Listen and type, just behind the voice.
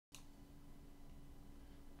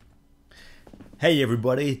Hey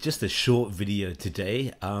everybody, just a short video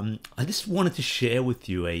today. I just wanted to share with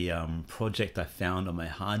you a project I found on my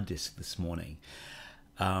hard disk this morning.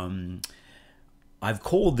 I've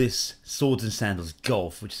called this Swords and Sandals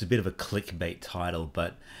Golf, which is a bit of a clickbait title,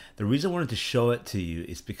 but the reason I wanted to show it to you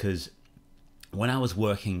is because when I was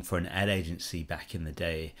working for an ad agency back in the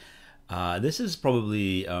day, this is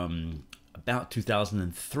probably about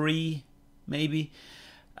 2003 maybe,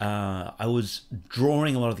 I was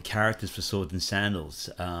drawing a lot of the characters for Swords and Sandals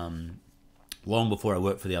long before I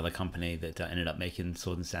worked for the other company that ended up making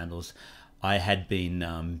Swords and Sandals. I had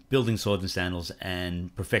been building Swords and Sandals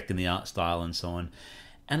and perfecting the art style and so on.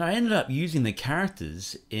 And I ended up using the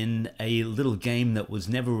characters in a little game that was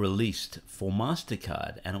never released for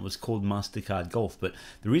MasterCard, and it was called MasterCard Golf. But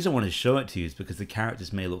the reason I wanted to show it to you is because the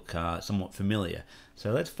characters may look somewhat familiar.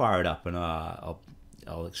 So let's fire it up and I'll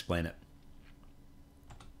explain it.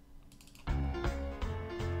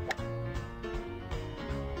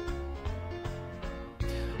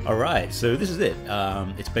 Alright, so this is it.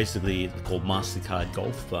 It's basically called MasterCard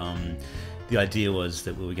Golf. The idea was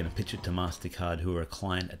that we were going to pitch it to MasterCard, who were a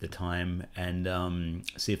client at the time, and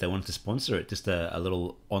see if they wanted to sponsor it. Just a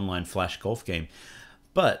little online flash golf game.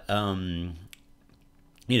 But, you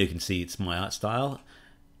can see it's my art style.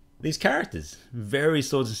 These characters, very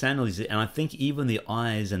Swords and Sandals, and I think even the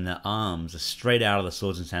eyes and the arms are straight out of the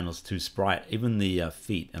Swords and Sandals 2 sprite, even the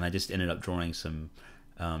feet, and I just ended up drawing some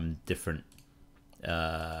different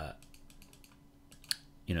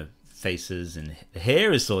faces, and the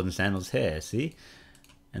hair is Swords and Sandals hair, see?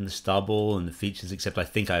 And the stubble and the features, except I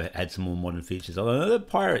think I had some more modern features. Although the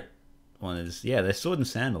pirate one is, yeah, they're Swords and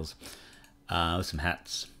Sandals. With some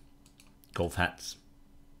hats, golf hats,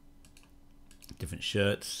 different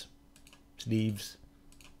shirts, sleeves.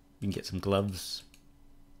 You can get some gloves.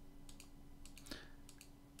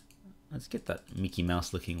 Let's get that Mickey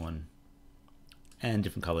Mouse looking one. And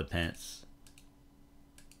different colored pants.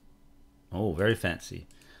 Oh, very fancy.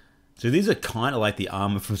 So these are kind of like the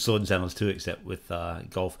armor from Swords and Sandals 2, except with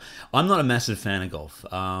golf. I'm not a massive fan of golf.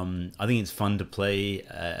 I think it's fun to play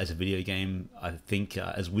as a video game. I think,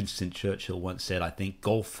 as Winston Churchill once said, I think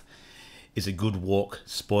golf is a good walk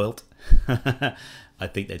spoilt. I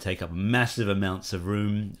think they take up massive amounts of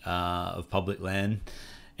room of public land.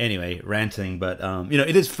 Anyway, ranting, but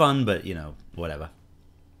it is fun, but whatever.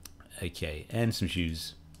 Okay, and some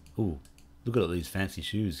shoes. Ooh, look at all these fancy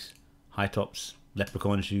shoes. High tops,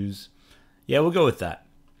 leprechaun shoes. Yeah, we'll go with that.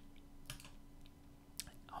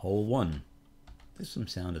 Hole 1. There's some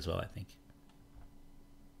sound as well, I think.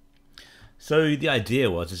 So the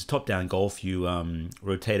idea was, it's top-down golf. You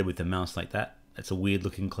rotate it with the mouse like that. That's a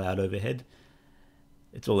weird-looking cloud overhead.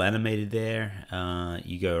 It's all animated there.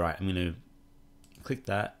 You go, right, I'm going to click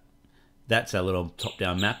that. That's our little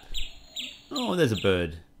top-down map. Oh, there's a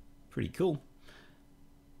bird. Pretty cool.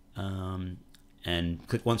 And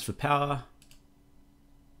click once for power,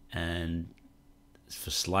 and it's for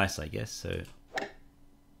slice, I guess. So,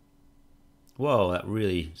 whoa, that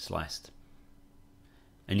really sliced.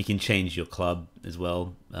 And you can change your club as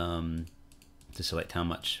well to select how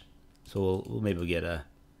much. So we'll get a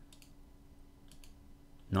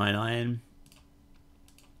 9 iron.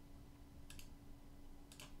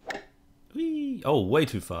 Whee! Oh, way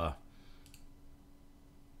too far.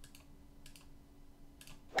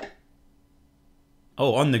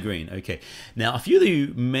 Oh, on the green. Okay. Now, a few of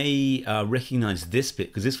you may recognize this bit,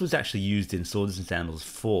 because this was actually used in Swords and Sandals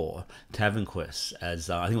 4 Tavern Quest as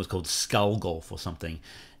I think it was called Skull Golf or something,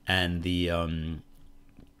 and the it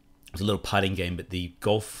was a little putting game, but the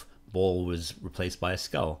golf ball was replaced by a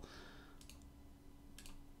skull.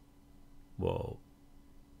 Whoa,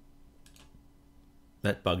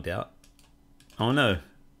 that bugged out. Oh no!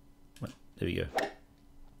 What? There we go.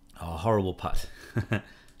 Oh, horrible putt.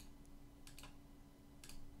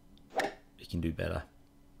 Can do better.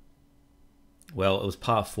 Well, it was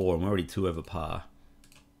par 4 and we're already 2 over par.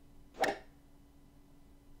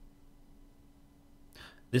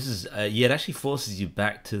 This is yeah, it actually forces you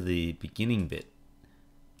back to the beginning bit.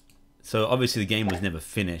 So obviously the game was never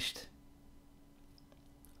finished.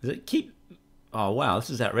 Does it keep... Oh wow, this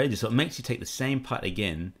is outrageous. So it makes you take the same putt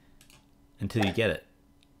again until you get it.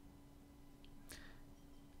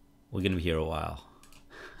 We're gonna be here a while.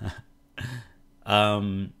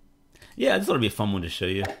 Yeah, I just thought it'd be a fun one to show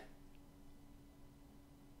you.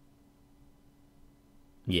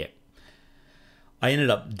 Yeah. I ended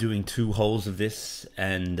up doing 2 holes of this,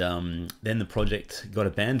 and then the project got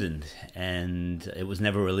abandoned, and it was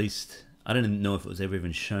never released. I don't even know if it was ever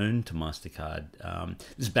even shown to MasterCard.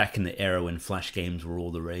 This is back in the era when flash games were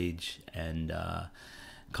all the rage, and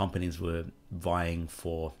companies were vying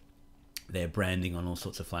for their branding on all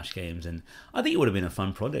sorts of Flash games, and I think it would have been a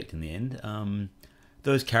fun project in the end.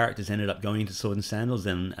 Those characters ended up going into Swords and Sandals,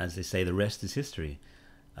 and as they say, the rest is history.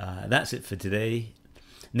 That's it for today.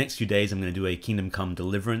 Next few days, I'm going to do a Kingdom Come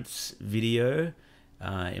Deliverance video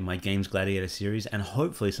in my Games Gladiator series, and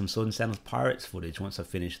hopefully some Swords and Sandals Pirates footage once I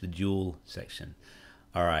finish the duel section.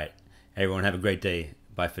 All right, everyone, have a great day.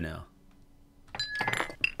 Bye for now.